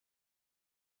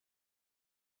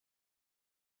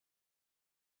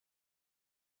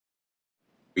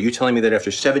Are you telling me that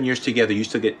after 7 years together, you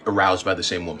still get aroused by the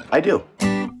same woman? I do.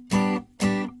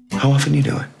 How often do you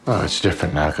do it? Oh, it's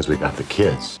different now because we got the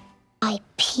kids. I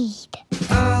peed.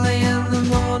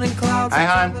 Hi,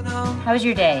 hon. How was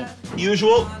your day?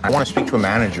 Usual. I want to speak to a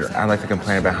manager. I'd like to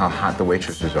complain about how hot the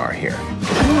waitresses are here.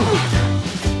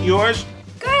 Yours?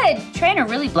 Good. Trainer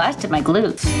really blasted my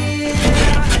glutes.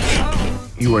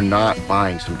 You are not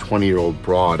buying some 20-year-old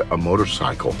broad a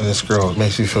motorcycle. This girl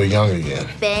makes me feel young again.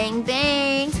 Bang,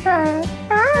 bang.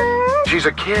 She's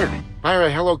a kid. Buy her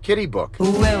a Hello Kitty book.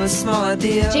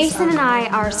 Jason and I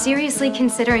are seriously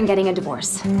considering getting a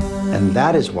divorce. And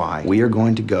that is why we are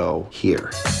going to go here.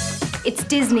 It's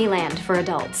Disneyland for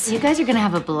adults. You guys are gonna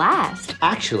have a blast.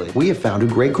 Actually, we have found a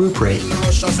great group rate.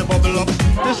 This looks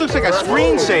like a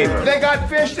screensaver. They got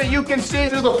fish that you can see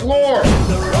through the floor.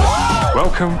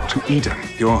 Welcome to Eden,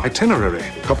 your itinerary.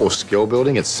 A couple of skill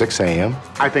building at 6 a.m.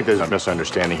 I think there's a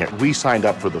misunderstanding here. We signed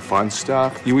up for the fun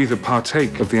stuff. You either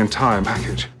partake of the entire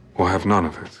package or have none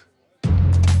of it.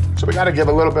 So we got to give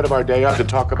a little bit of our day up to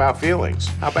talk about feelings.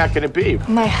 How bad can it be?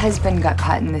 My husband got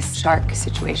caught in this shark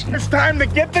situation. It's time to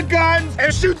get the guns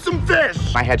and shoot some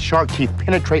fish. I had shark teeth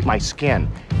penetrate my skin.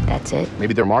 That's it.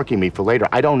 Maybe they're marking me for later.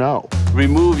 I don't know.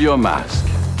 Remove your mask.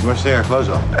 You want to stay our clothes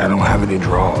off? I don't have any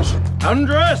drawers.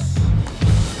 Undress.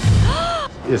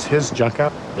 Is his junk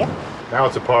up? Yep. Now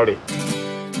it's a party.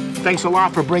 Thanks a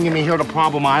lot for bringing me here to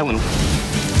Problem Island.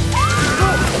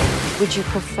 Would you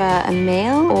prefer a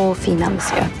male or female,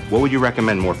 monsieur? What would you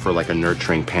recommend more for like a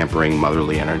nurturing, pampering,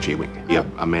 motherly energy? Would it be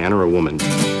a man or a woman?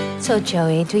 So,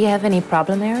 Joey, do you have any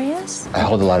problem areas? I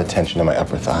hold a lot of tension in my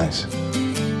upper thighs.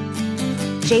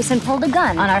 Jason pulled a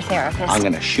gun on our therapist I'm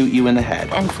gonna shoot you in the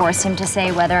head. and forced him to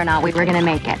say whether or not we were gonna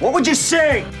make it. What would you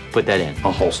say? Put that in.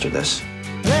 I'll holster this.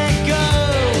 Let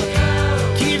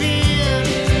go, give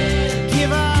in,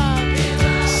 give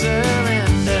up,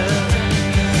 surrender.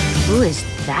 Who is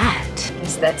that?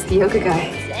 Guess that's the yoga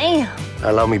guy. Damn.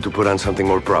 Allow me to put on something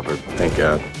more proper. Thank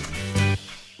God.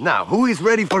 Now, who is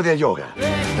ready for their yoga?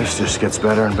 This just gets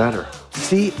better and better.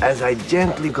 See, as I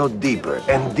gently go deeper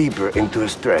and deeper into a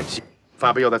stretch.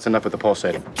 Fabio, that's enough with the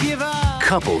pulsating. Give up.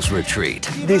 Couples retreat.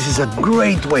 This is a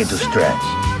great way to stretch.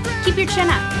 Keep your chin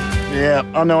up. Yeah,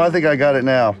 oh no, I think I got it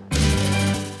now.